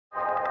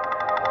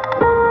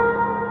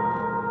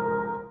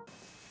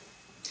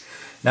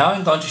Now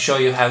I'm going to show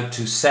you how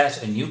to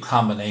set a new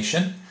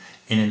combination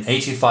in an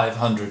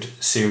 8500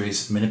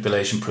 series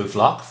manipulation proof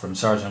lock from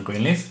Sargent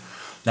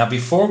Greenleaf. Now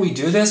before we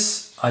do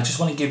this, I just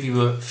want to give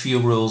you a few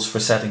rules for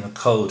setting a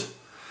code.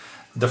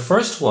 The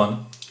first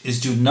one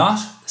is do not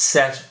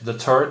set the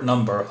third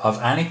number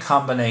of any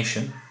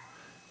combination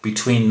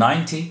between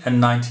 90 and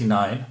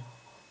 99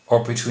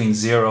 or between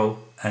 0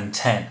 and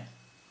 10.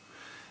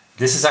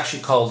 This is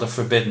actually called the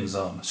forbidden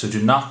zone, so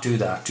do not do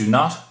that. Do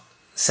not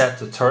set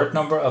the third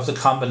number of the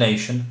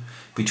combination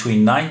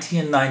between 90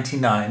 and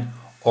 99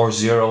 or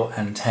 0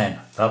 and 10.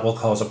 That will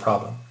cause a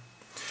problem.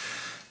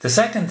 The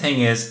second thing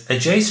is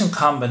adjacent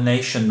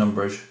combination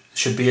numbers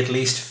should be at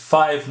least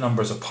 5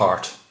 numbers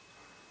apart.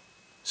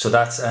 So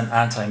that's an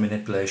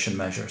anti-manipulation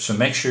measure. So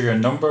make sure your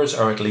numbers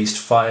are at least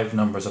 5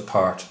 numbers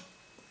apart.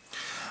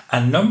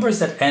 And numbers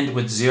that end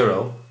with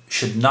 0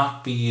 should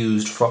not be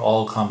used for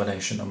all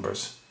combination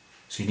numbers.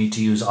 So you need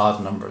to use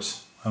odd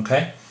numbers,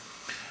 okay?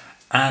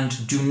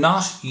 And do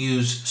not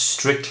use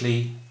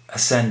strictly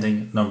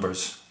ascending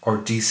numbers or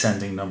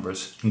descending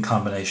numbers in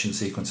combination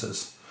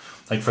sequences.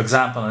 Like for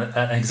example,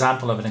 an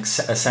example of an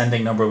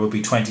ascending number would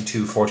be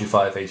 22,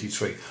 45,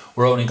 83.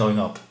 We're only going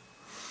up.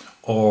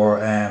 Or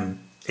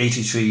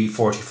 83,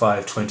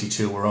 45,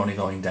 22, we're only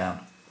going down.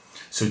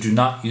 So do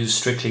not use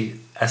strictly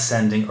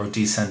ascending or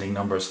descending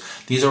numbers.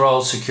 These are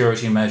all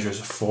security measures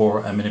for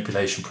a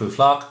manipulation proof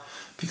lock,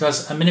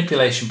 because a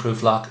manipulation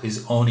proof lock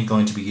is only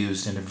going to be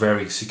used in a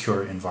very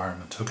secure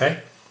environment,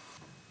 okay?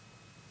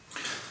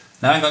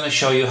 Now I'm going to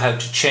show you how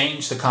to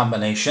change the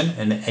combination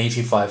in an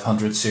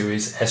 8500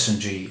 series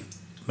S&G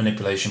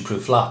manipulation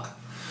proof lock.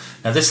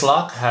 Now this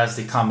lock has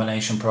the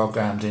combination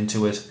programmed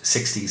into it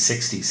 60,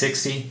 60,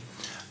 60,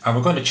 and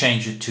we're going to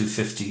change it to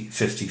 50,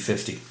 50,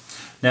 50.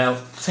 Now the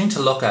thing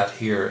to look at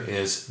here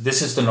is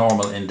this is the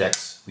normal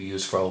index we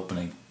use for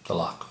opening the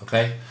lock,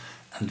 okay?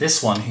 And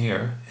this one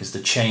here is the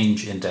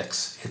change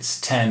index. It's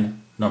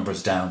 10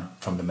 numbers down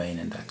from the main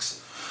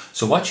index.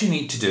 So what you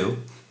need to do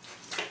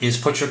is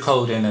put your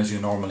code in as you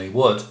normally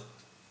would,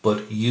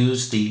 but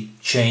use the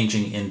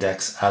changing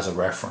index as a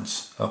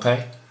reference,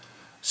 okay?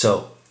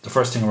 So the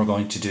first thing we're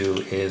going to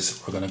do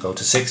is we're going to go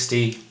to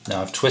 60.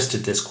 Now I've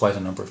twisted this quite a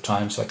number of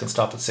times so I can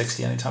stop at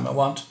 60 anytime I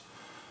want.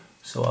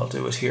 So I'll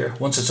do it here.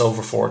 Once it's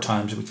over 4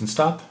 times we can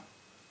stop.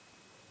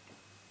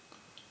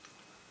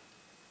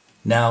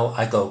 Now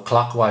I go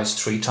clockwise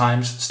 3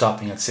 times,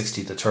 stopping at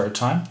 60 the third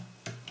time.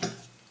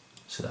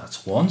 So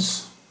that's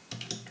once,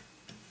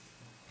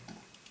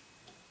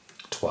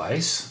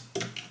 twice,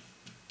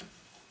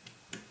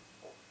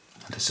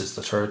 and this is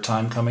the third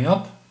time coming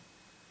up.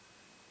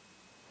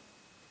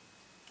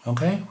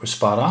 Okay, we're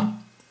spot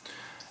on.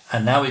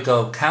 And now we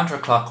go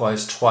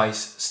counterclockwise twice,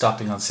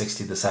 stopping on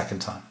 60 the second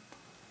time.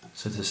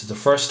 So this is the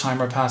first time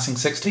we're passing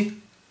 60,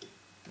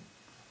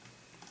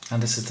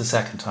 and this is the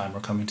second time we're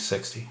coming to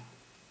 60.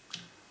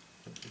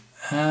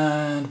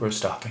 And we're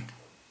stopping.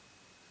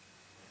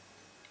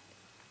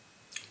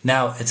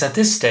 Now it's at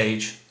this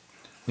stage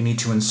we need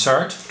to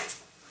insert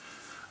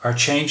our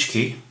change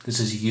key. This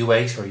is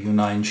U8 or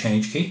U9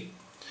 change key,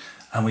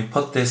 and we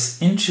put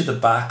this into the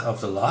back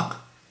of the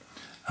lock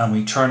and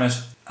we turn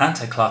it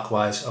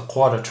anti-clockwise a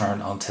quarter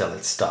turn until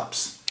it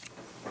stops.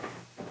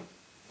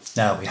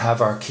 Now we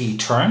have our key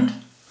turned,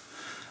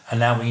 and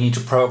now we need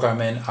to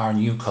program in our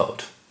new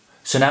code.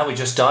 So now we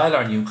just dial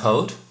our new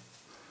code.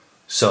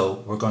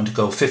 So we're going to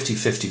go 50,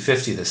 50,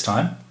 50 this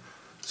time.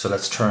 So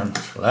let's turn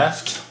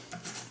left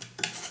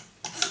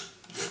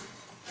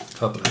a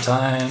couple of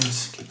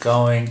times, keep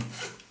going.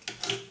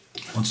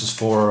 Once it's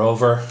 4 are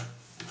over,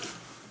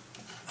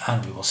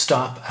 and we will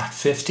stop at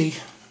 50.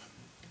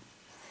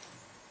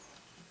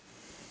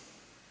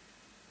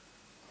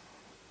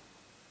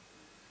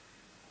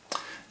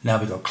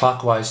 Now we go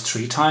clockwise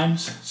 3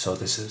 times. So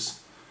this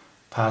is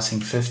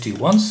passing 50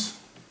 once,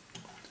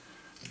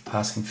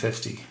 passing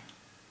 50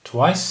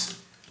 twice.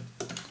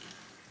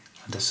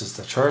 And this is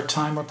the third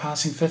time we're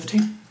passing 50.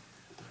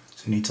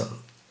 So we need to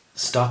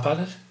stop at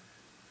it.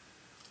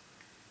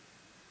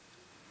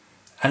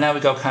 And now we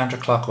go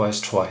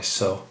counterclockwise twice.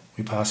 So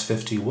we pass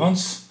 50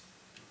 once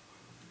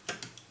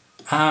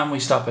and we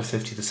stop at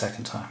 50 the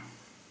second time.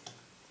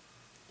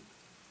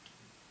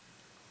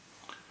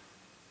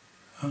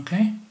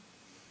 Okay.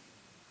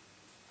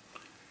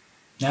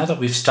 Now that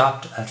we've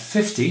stopped at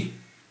 50,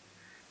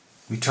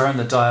 we turn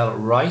the dial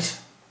right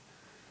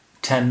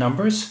 10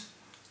 numbers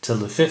till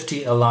the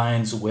 50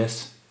 aligns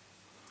with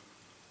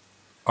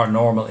our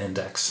normal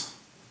index.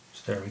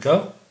 So there we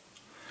go.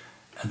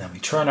 And then we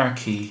turn our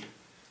key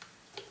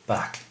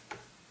back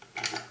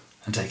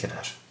and take it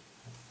out.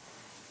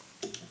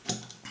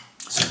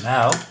 So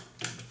now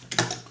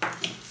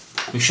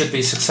we should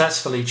be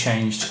successfully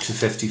changed to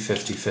 50,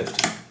 50,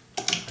 50.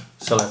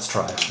 So let's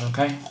try it,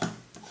 okay?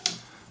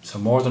 So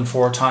more than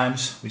 4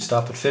 times, we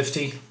stop at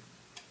 50.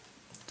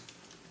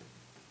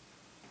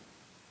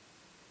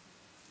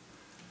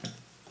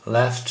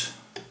 Left,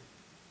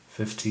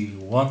 50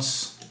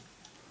 once,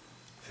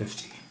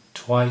 50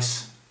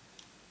 twice,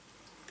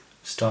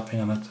 stopping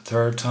on it the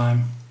third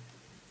time.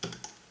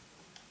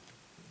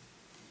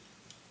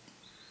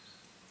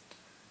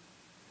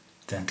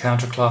 Then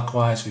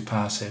counterclockwise we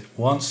pass it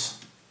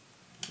once,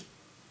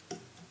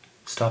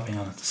 stopping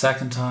on it the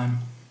second time.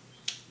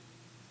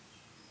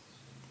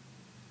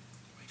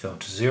 We go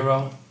to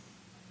 0.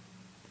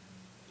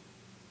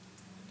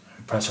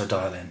 We press our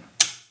dial in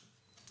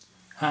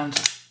and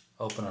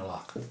open our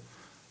lock.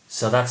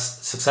 So that's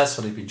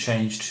successfully been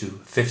changed to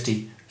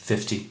 50,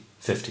 50,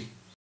 50.